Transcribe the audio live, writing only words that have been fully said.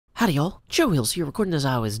Howdy y'all, Joe Hills here, recording as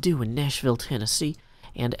I always do in Nashville, Tennessee,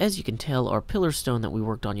 and as you can tell, our pillar stone that we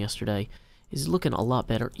worked on yesterday is looking a lot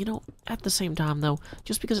better. You know, at the same time though,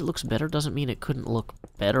 just because it looks better doesn't mean it couldn't look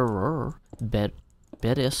betterer,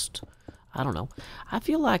 bettest, I don't know. I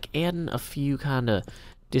feel like adding a few kind of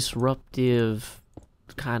disruptive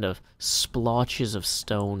kind of splotches of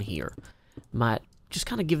stone here might just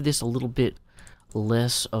kind of give this a little bit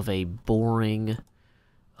less of a boring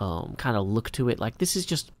kind of look to it. Like, this is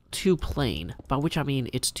just too plain, by which I mean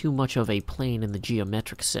it's too much of a plane in the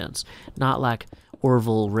geometric sense, not like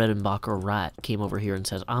Orville Redenbacher Wright came over here and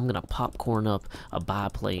says, I'm gonna popcorn up a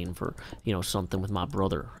biplane for, you know, something with my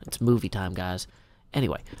brother. It's movie time, guys.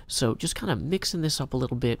 Anyway, so just kind of mixing this up a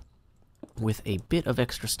little bit with a bit of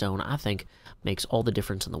extra stone, I think, makes all the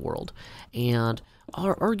difference in the world. And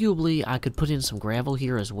arguably, I could put in some gravel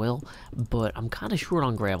here as well, but I'm kind of short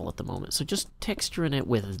on gravel at the moment. So just texturing it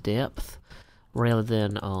with depth rather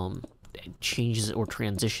than changes or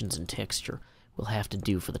transitions in texture will have to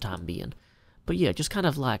do for the time being. But yeah, just kind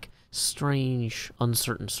of like strange,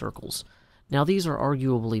 uncertain circles. Now, these are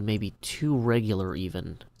arguably maybe too regular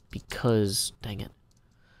even, because, dang it.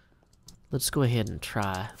 Let's go ahead and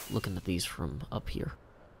try looking at these from up here.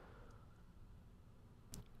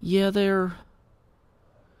 Yeah, they're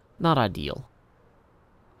not ideal.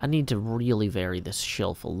 I need to really vary this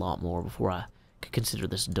shelf a lot more before I could consider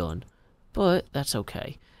this done. But that's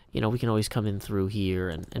okay. You know, we can always come in through here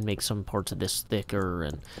and make some parts of this thicker,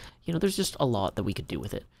 and, you know, there's just a lot that we could do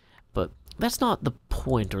with it. But that's not the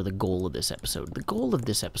point or the goal of this episode. The goal of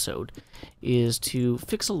this episode is to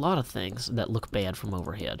fix a lot of things that look bad from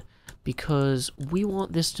overhead, because we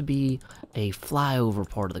want this to be a flyover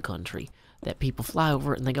part of the country, that people fly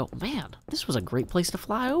over and they go, man, this was a great place to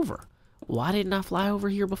fly over. Why didn't I fly over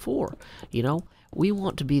here before? You know, we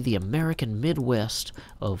want to be the American Midwest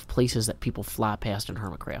of places that people fly past in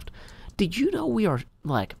Hermitcraft. Did you know we are,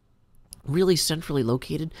 like, really centrally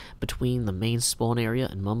located between the main spawn area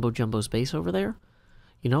and Mumbo Jumbo's base over there?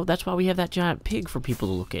 You know, that's why we have that giant pig for people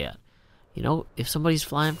to look at. You know, if somebody's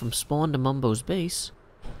flying from spawn to Mumbo's base,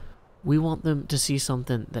 we want them to see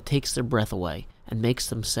something that takes their breath away and makes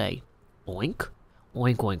them say, oink,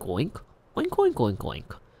 oink, oink, oink, oink, oink, oink,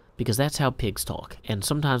 oink. Because that's how pigs talk. And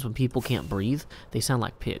sometimes when people can't breathe, they sound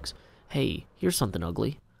like pigs. Hey, here's something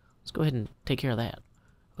ugly. Let's go ahead and take care of that.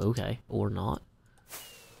 Okay, or not.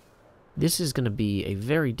 This is going to be a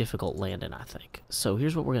very difficult landing, I think. So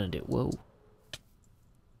here's what we're going to do. Whoa.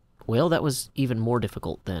 Well, that was even more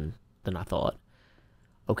difficult than I thought.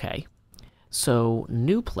 Okay. So,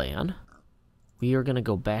 new plan. We are going to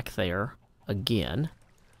go back there again.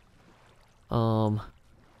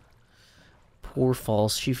 Poor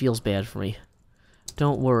False. She feels bad for me.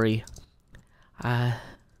 Don't worry. I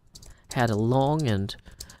had a long and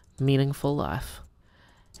meaningful life,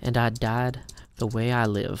 and I died the way I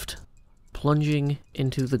lived, plunging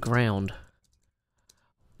into the ground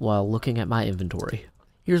while looking at my inventory.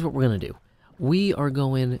 Here's what we're going to do. We are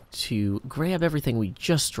going to grab everything we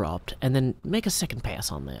just dropped and then make a second pass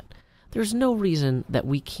on that. There's no reason that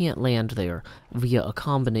we can't land there via a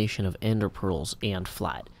combination of ender pearls and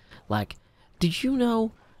flight. Like, did you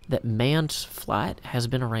know that manned flight has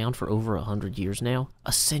been around for over 100 years now?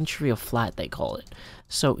 A century of flight, they call it.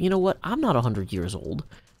 So, you know what? I'm not 100 years old.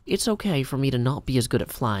 It's okay for me to not be as good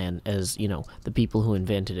at flying as, you know, the people who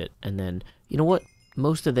invented it. And then, you know what?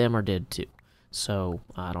 Most of them are dead too. So,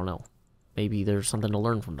 I don't know. Maybe there's something to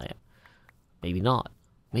learn from that. Maybe not.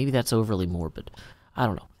 Maybe that's overly morbid. I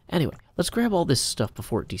don't know. Anyway, let's grab all this stuff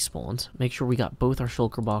before it despawns. Make sure we got both our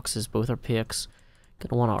shulker boxes, both our picks.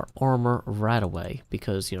 Gonna want our armor right away,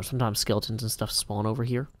 because, you know, sometimes skeletons and stuff spawn over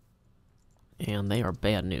here. And they are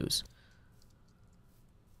bad news.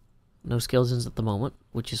 No skeletons at the moment,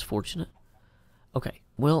 which is fortunate. Okay,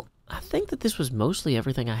 well, I think that this was mostly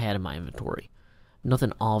everything I had in my inventory.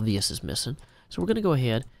 Nothing obvious is missing. So we're gonna go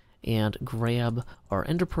ahead and grab our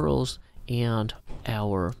ender pearls and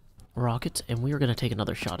our rockets, and we are going to take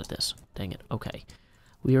another shot at this. Dang it. Okay.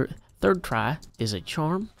 Third try is a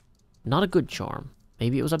charm. Not a good charm.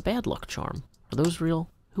 Maybe it was a bad luck charm. Are those real?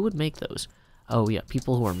 Who would make those? Oh, yeah,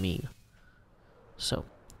 people who are mean. So,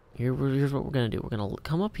 here's what we're going to do. We're going to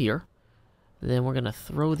come up here, then we're going to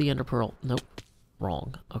throw the ender pearl. Nope.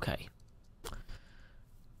 Wrong. Okay.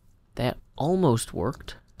 That almost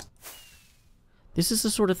worked. This is the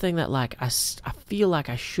sort of thing that, like, I feel like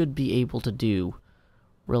I should be able to do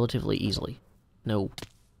relatively easily. No.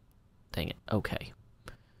 Dang it. Okay.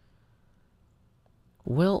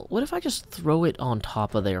 Well, what if I just throw it on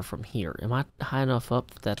top of there from here? Am I high enough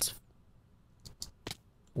up that that's...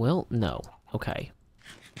 Well, no. Okay.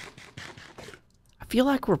 I feel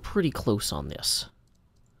like we're pretty close on this.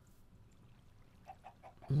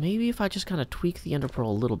 maybe if I just kind of tweak the ender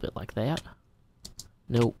pearl a little bit like that.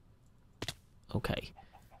 Nope. Okay.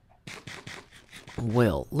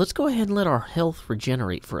 Well, let's go ahead and let our health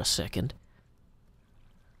regenerate for a second.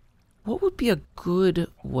 What would be a good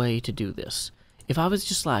way to do this? If I was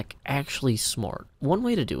just, like, actually smart. One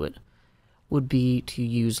way to do it would be to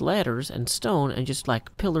use ladders and stone and just,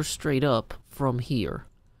 like, pillar straight up from here.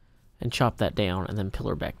 And chop that down and then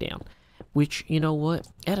pillar back down. Which, you know what?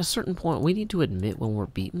 At a certain point, we need to admit when we're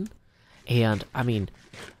beaten. And, I mean,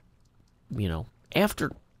 you know,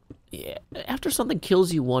 after something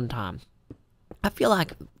kills you one time, I feel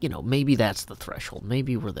like, you know, maybe that's the threshold.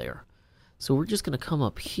 Maybe we're there. So we're just going to come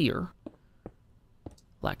up here,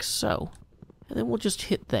 like so, and then we'll just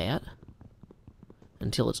hit that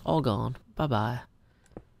until it's all gone. Bye-bye.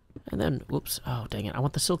 And then, whoops, oh, dang it, I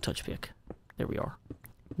want the silk touch pick. There we are.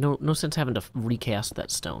 No sense having to recast that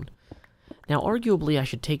stone. Now, arguably, I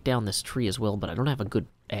should take down this tree as well, but I don't have a good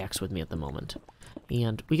axe with me at the moment.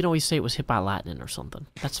 And we can always say it was hit by lightning or something.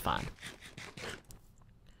 That's fine.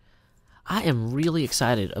 I am really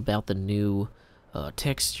excited about the new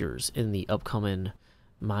textures in the upcoming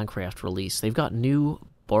Minecraft release. They've got new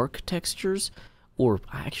bark textures, or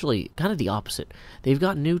actually, kind of the opposite. They've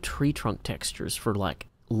got new tree trunk textures for, like,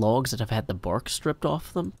 logs that have had the bark stripped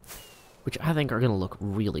off them, which I think are going to look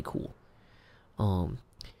really cool.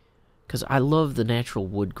 Because I love the natural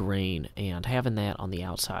wood grain, and having that on the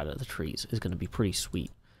outside of the trees is going to be pretty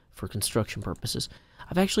sweet for construction purposes.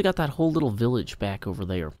 I've actually got that whole little village back over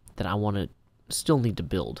there that I want to still need to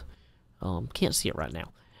build. Can't see it right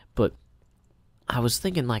now, but I was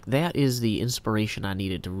thinking, like, that is the inspiration I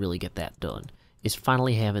needed to really get that done, is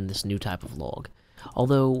finally having this new type of log.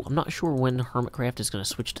 Although, I'm not sure when Hermitcraft is going to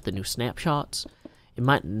switch to the new snapshots. It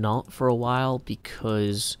might not for a while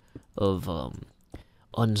because of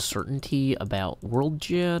uncertainty about world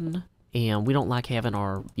gen, and we don't like having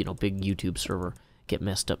our, you know, big YouTube server get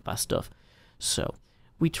messed up by stuff. So,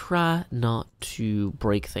 we try not to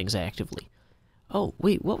break things actively. Oh,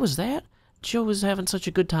 wait, what was that? Joe was having such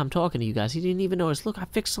a good time talking to you guys. He didn't even notice. Look, I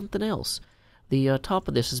fixed something else. The top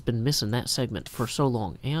of this has been missing that segment for so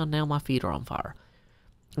long, and now my feet are on fire.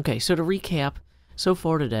 Okay, so to recap, so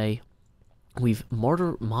far today, we've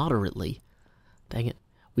moderately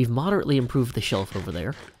improved the shelf over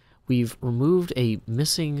there. We've removed a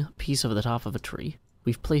missing piece of the top of a tree.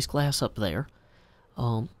 We've placed glass up there.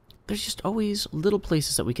 There's just always little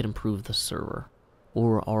places that we can improve the server,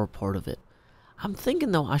 or our part of it. I'm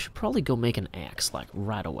thinking, though, I should probably go make an axe, like,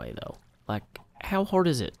 right away, though. Like, how hard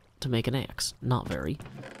is it to make an axe? Not very.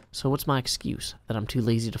 So what's my excuse? That I'm too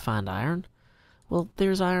lazy to find iron? Well,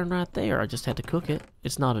 there's iron right there. I just had to cook it.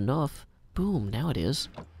 It's not enough. Boom, now it is.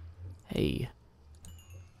 Hey.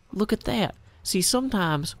 Look at that. See,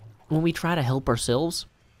 sometimes when we try to help ourselves,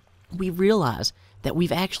 we realize that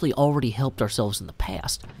we've actually already helped ourselves in the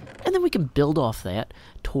past. And then we can build off that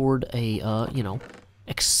toward a, you know,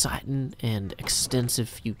 exciting and extensive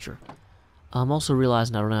future. I'm also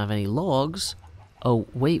realizing I don't have any logs. Oh,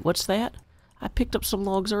 wait, what's that? I picked up some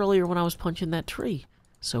logs earlier when I was punching that tree.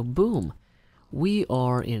 So, boom. We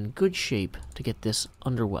are in good shape to get this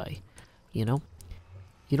underway. You know?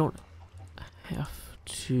 You don't have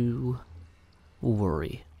to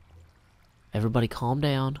worry. Everybody calm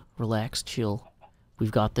down, relax, chill.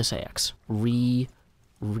 We've got this axe.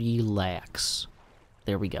 Relax.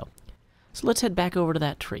 There we go. So let's head back over to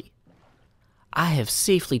that tree. I have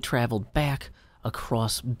safely traveled back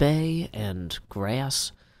across bay and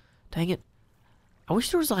grass. Dang it. I wish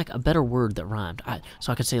there was, like, a better word that rhymed.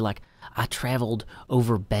 So I could say, like, I traveled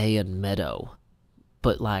over bay and meadow.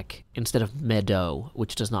 But, like, instead of meadow,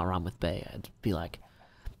 which does not rhyme with bay, I'd be like,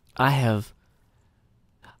 I have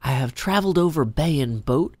traveled over bay and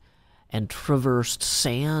boat and traversed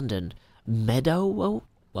sand and meadow.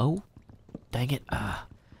 Whoa. Dang it.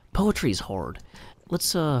 Poetry's hard.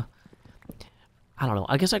 Let's, I don't know.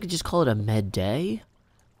 I guess I could just call it a midday.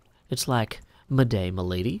 It's like, midday,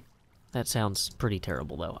 m'lady. That sounds pretty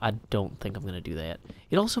terrible, though. I don't think I'm going to do that.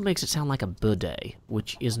 It also makes it sound like a bidet,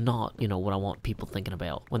 which is not, you know, what I want people thinking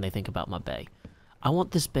about when they think about my bay. I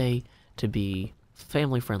want this bay to be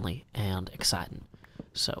family-friendly and exciting.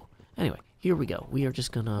 So, anyway, here we go. We are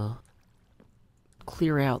just going to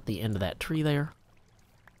clear out the end of that tree there.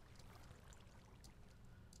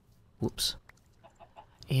 Whoops.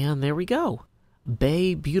 And there we go.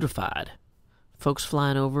 Bay beautified. Folks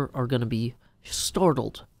flying over are going to be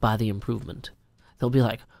startled by the improvement. They'll be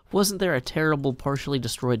like, wasn't there a terrible partially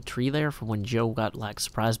destroyed tree there from when Joe got, like,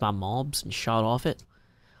 surprised by mobs and shot off it?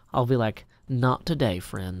 I'll be like, not today,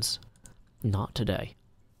 friends. Not today.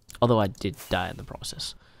 Although I did die in the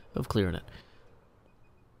process of clearing it.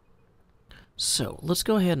 So, let's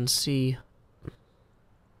go ahead and see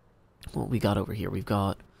what we got over here. We've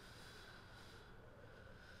got...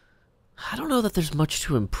 I don't know that there's much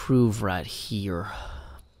to improve right here.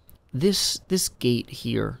 This gate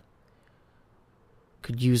here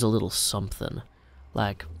could use a little something.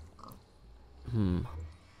 Like, I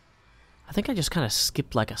think I just kind of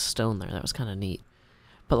skipped like a stone there. That was kind of neat.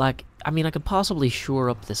 But like, I mean, I could possibly shore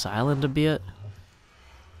up this island a bit.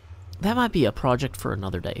 That might be a project for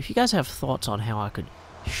another day. If you guys have thoughts on how I could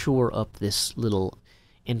shore up this little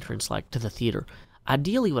entrance, like, to the theater,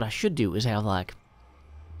 ideally what I should do is have, like,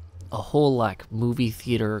 a whole, like, movie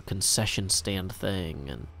theater concession stand thing,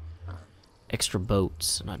 and extra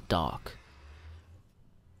boats, and a dock.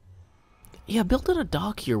 Yeah, building a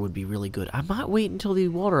dock here would be really good. I might wait until the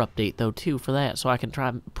water update, though, too, for that, so I can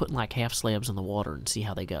try putting, like, half slabs in the water and see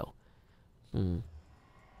how they go.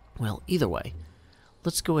 Well, either way,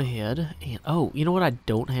 let's go ahead and... Oh, you know what I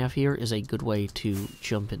don't have here is a good way to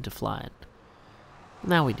jump into flying.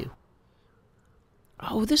 Now we do.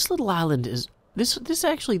 Oh, this little island is... This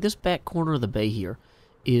back corner of the bay here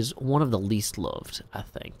is one of the least loved, I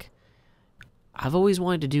think. I've always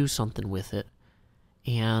wanted to do something with it,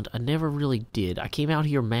 and I never really did. I came out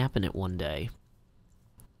here mapping it one day.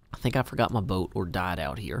 I think I forgot my boat or died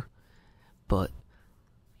out here. But,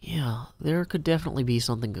 yeah, there could definitely be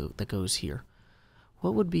something that goes here.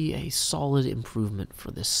 What would be a solid improvement for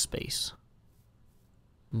this space?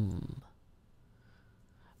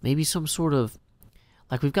 Maybe some sort of...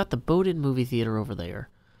 Like, we've got the boat-in movie theater over there.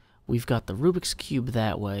 We've got the Rubik's Cube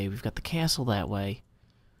that way. We've got the castle that way.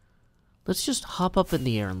 Let's just hop up in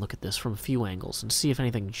the air and look at this from a few angles and see if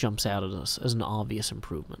anything jumps out at us as an obvious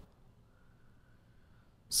improvement.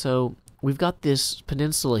 So, we've got this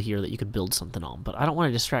peninsula here that you could build something on, but I don't want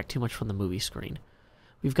to distract too much from the movie screen.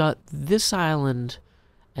 We've got this island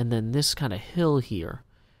and then this kind of hill here,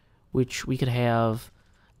 which we could have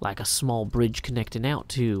like a small bridge connecting out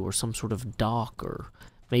to, or some sort of dock, or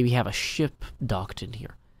maybe have a ship docked in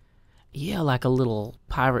here. Yeah, like a little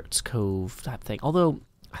Pirate's Cove type thing. Although,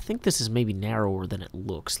 I think this is maybe narrower than it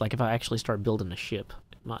looks. Like, if I actually start building a ship,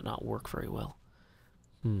 it might not work very well.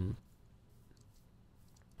 And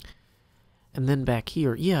then back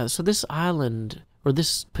here, yeah, so this island, or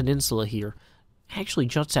this peninsula here, actually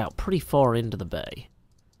juts out pretty far into the bay.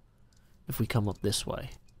 If we come up this way.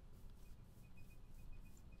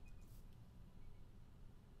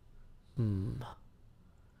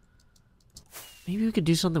 Maybe we could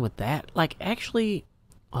do something with that. Like, actually,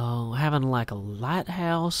 having like a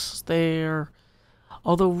lighthouse there.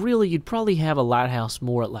 Although, really, you'd probably have a lighthouse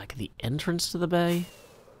more at like the entrance to the bay.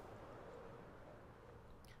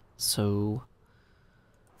 So,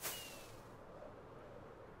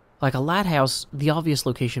 like a lighthouse, the obvious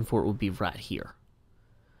location for it would be right here.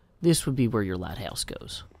 This would be where your lighthouse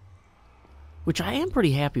goes. Which I am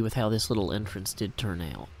pretty happy with how this little entrance did turn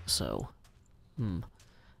out, so...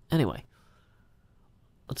 Anyway.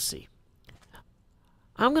 Let's see.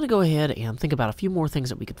 I'm going to go ahead and think about a few more things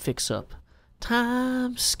that we could fix up.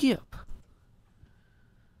 Time skip.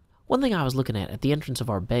 One thing I was looking at the entrance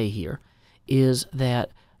of our bay here is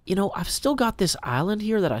that, you know, I've still got this island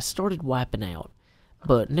here that I started wiping out,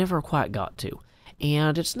 but never quite got to.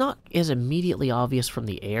 And it's not as immediately obvious from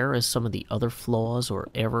the air as some of the other flaws or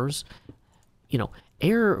errors. You know,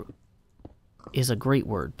 air is a great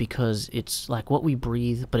word because it's like what we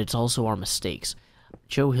breathe, but it's also our mistakes.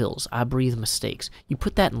 Joe Hills, I breathe mistakes. You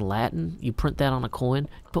put that in Latin, you print that on a coin,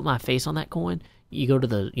 put my face on that coin, you go to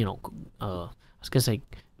the, you know, I was going to say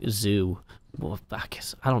zoo. Well, I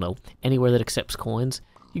guess, I don't know, anywhere that accepts coins.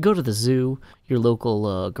 You go to the zoo, your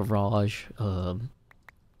local garage,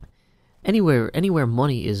 anywhere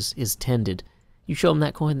money is tended. You show them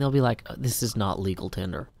that coin, they'll be like, this is not legal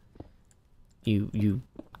tender. You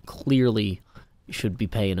clearly should be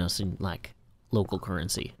paying us in, like, local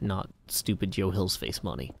currency, not stupid Joe Hill's face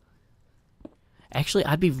money. Actually,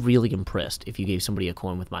 I'd be really impressed if you gave somebody a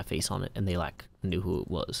coin with my face on it and they, like, knew who it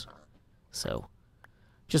was. So,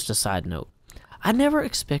 just a side note. I never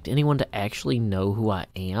expect anyone to actually know who I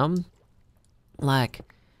am. Like,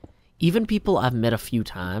 even people I've met a few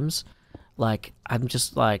times, like, I'm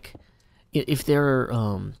just, like, if they're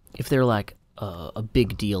like, a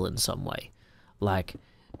big deal in some way. Like,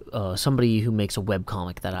 somebody who makes a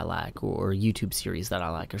webcomic that I like, or a YouTube series that I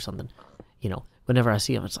like, or something. You know, whenever I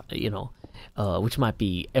see them, it's, you know, which might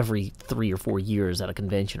be every 3 or 4 years at a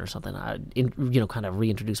convention or something, I, you know, kind of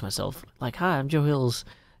reintroduce myself. Like, hi, I'm Joe Hills.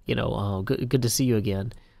 You know, good to see you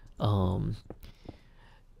again. I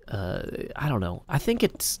don't know. I think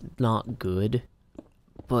it's not good,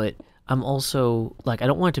 but I'm also, like, I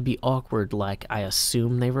don't want it to be awkward, like, I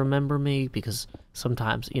assume they remember me, because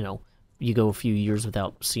sometimes, you know, you go a few years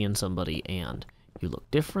without seeing somebody and you look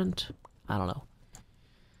different. I don't know.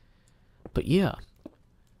 But yeah,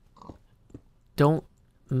 don't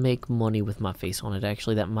make money with my face on it.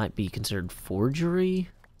 Actually, that might be considered forgery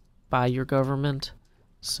by your government.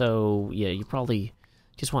 So yeah, you probably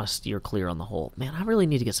just want to steer clear on the whole. Man, I really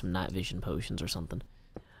need to get some night vision potions or something.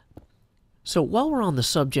 So while we're on the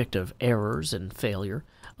subject of errors and failure,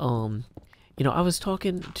 you know, I was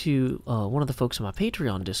talking to one of the folks on my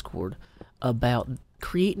Patreon Discord about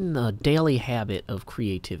creating a daily habit of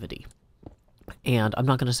creativity. And I'm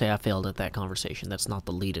not going to say I failed at that conversation. That's not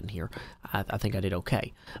the lead in here. I think I did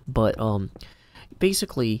okay. But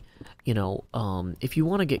basically, you know, if you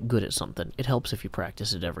want to get good at something, it helps if you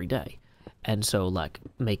practice it every day. And so, like,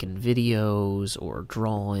 making videos or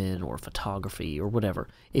drawing or photography or whatever,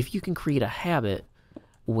 if you can create a habit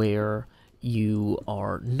where you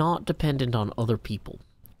are not dependent on other people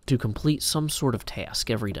to complete some sort of task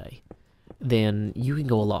every day, then you can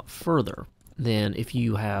go a lot further than if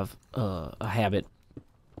you have a habit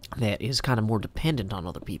that is kind of more dependent on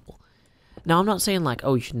other people. Now, I'm not saying, like,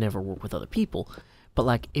 oh, you should never work with other people, but,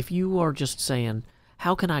 like, if you are just saying,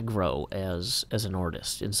 how can I grow as an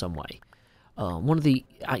artist in some way? One of the,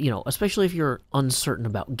 you know, especially if you're uncertain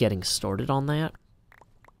about getting started on that,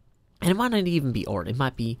 and it might not even be art, it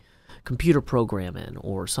might be computer programming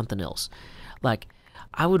or something else. Like,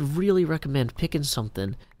 I would really recommend picking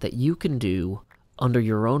something that you can do under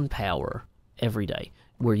your own power every day,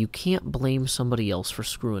 where you can't blame somebody else for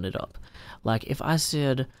screwing it up. Like, if I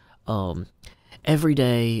said, every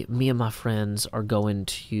day me and my friends are going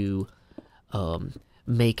to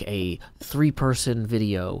make a 3-person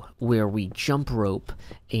video where we jump rope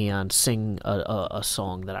and sing a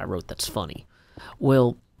song that I wrote that's funny.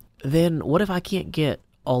 Well, then what if I can't get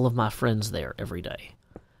all of my friends there every day?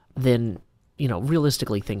 Then, you know,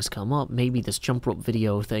 realistically things come up. Maybe this jump rope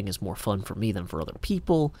video thing is more fun for me than for other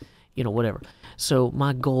people, you know, whatever. So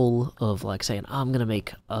my goal of, like, saying I'm going to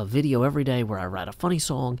make a video every day where I write a funny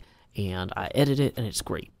song and I edit it and it's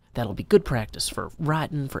great. That'll be good practice for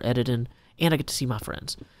writing, for editing, and I get to see my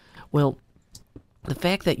friends. Well, the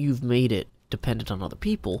fact that you've made it dependent on other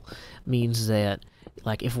people means that,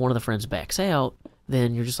 like, if one of the friends backs out,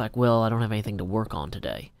 then you're just like, well, I don't have anything to work on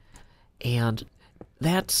today. And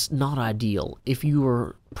that's not ideal if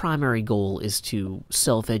your primary goal is to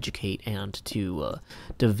self-educate and to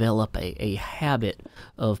develop a habit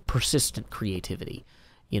of persistent creativity.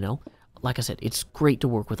 You know, like I said, it's great to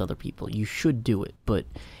work with other people. You should do it. But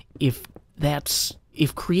if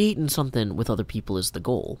creating something with other people is the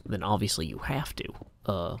goal, then obviously you have to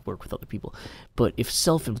work with other people. But if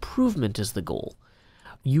self-improvement is the goal,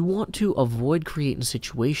 you want to avoid creating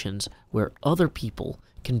situations where other people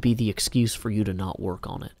can be the excuse for you to not work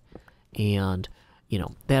on it. And, you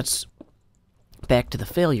know, that's back to the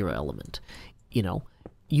failure element. You know,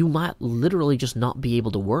 you might literally just not be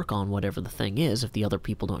able to work on whatever the thing is if the other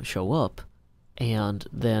people don't show up. And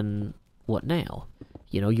then what now?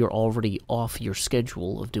 You know, you're already off your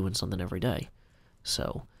schedule of doing something every day.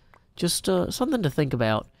 So, just something to think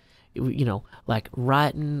about, you know, like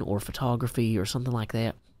writing or photography or something like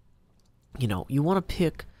that. You know, you want to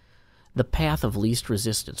pick the path of least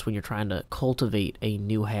resistance when you're trying to cultivate a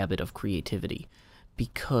new habit of creativity,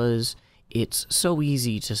 because it's so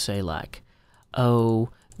easy to say, like, oh,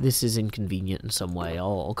 this is inconvenient in some way,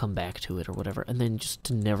 I'll come back to it or whatever, and then just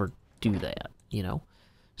to never do that, you know?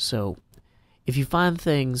 So, if you find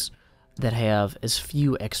things that have as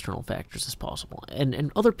few external factors as possible,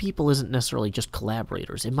 and other people isn't necessarily just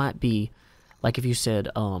collaborators, it might be, like if you said,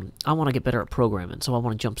 I want to get better at programming, so I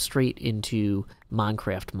want to jump straight into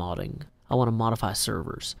Minecraft modding. I want to modify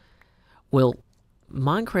servers. Well,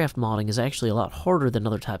 Minecraft modding is actually a lot harder than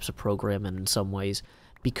other types of programming in some ways,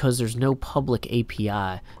 because there's no public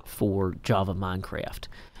API for Java Minecraft.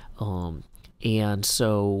 And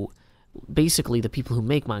so, basically, the people who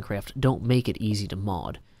make Minecraft don't make it easy to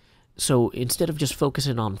mod. So instead of just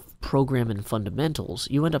focusing on programming fundamentals,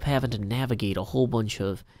 you end up having to navigate a whole bunch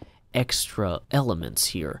of extra elements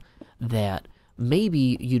here that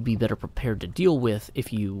maybe you'd be better prepared to deal with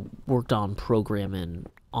if you worked on programming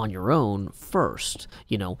on your own first.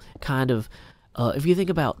 You know, kind of, if you think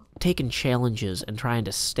about taking challenges and trying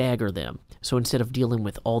to stagger them, so instead of dealing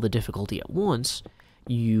with all the difficulty at once,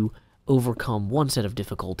 you overcome one set of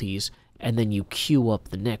difficulties and then you queue up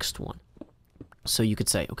the next one. So you could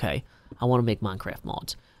say, okay, I want to make Minecraft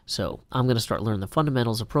mods. So I'm going to start learning the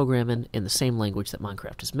fundamentals of programming in the same language that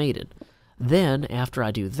Minecraft is made in. Then, after I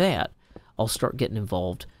do that, I'll start getting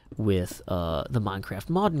involved with the Minecraft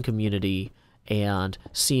modding community and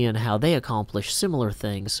seeing how they accomplish similar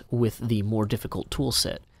things with the more difficult tool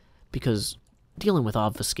set. Because dealing with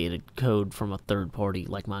obfuscated code from a third party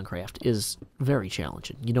like Minecraft is very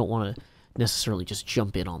challenging. You don't want to necessarily just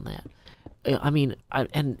jump in on that. I mean,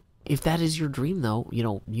 and if that is your dream, though, you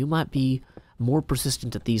know, you might be more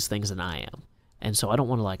persistent at these things than I am. And so I don't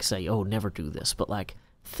want to, like, say, oh, never do this. But, like,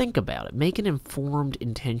 think about it. Make an informed,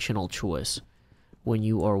 intentional choice when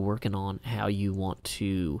you are working on how you want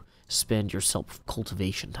to spend your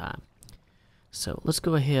self-cultivation time. So let's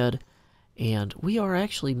go ahead, and we are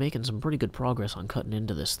actually making some pretty good progress on cutting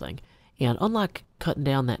into this thing. And unlike cutting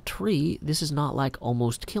down that tree, this is not, like,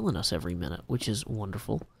 almost killing us every minute, which is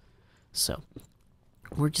wonderful. So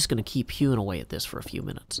we're just going to keep hewing away at this for a few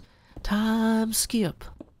minutes. Time skip.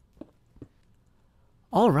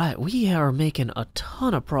 Alright, we are making a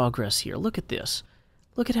ton of progress here. Look at this.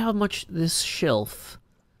 Look at how much this shelf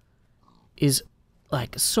is,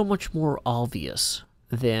 like, so much more obvious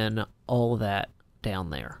than all that down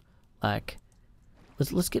there. Like,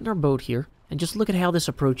 let's get in our boat here, and just look at how this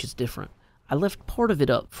approach is different. I left part of it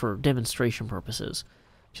up for demonstration purposes,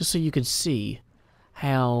 just so you can see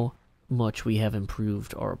how much we have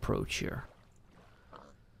improved our approach here.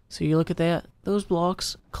 So you look at that, those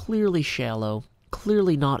blocks, clearly shallow,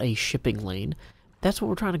 clearly not a shipping lane. That's what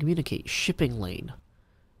we're trying to communicate, shipping lane.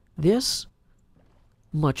 This,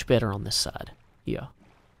 much better on this side. Yeah,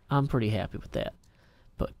 I'm pretty happy with that.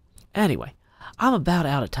 But anyway, I'm about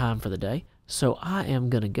out of time for the day, so I am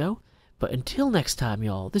gonna go. But until next time,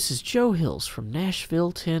 y'all, this is Joe Hills from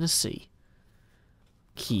Nashville, Tennessee.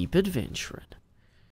 Keep adventuring.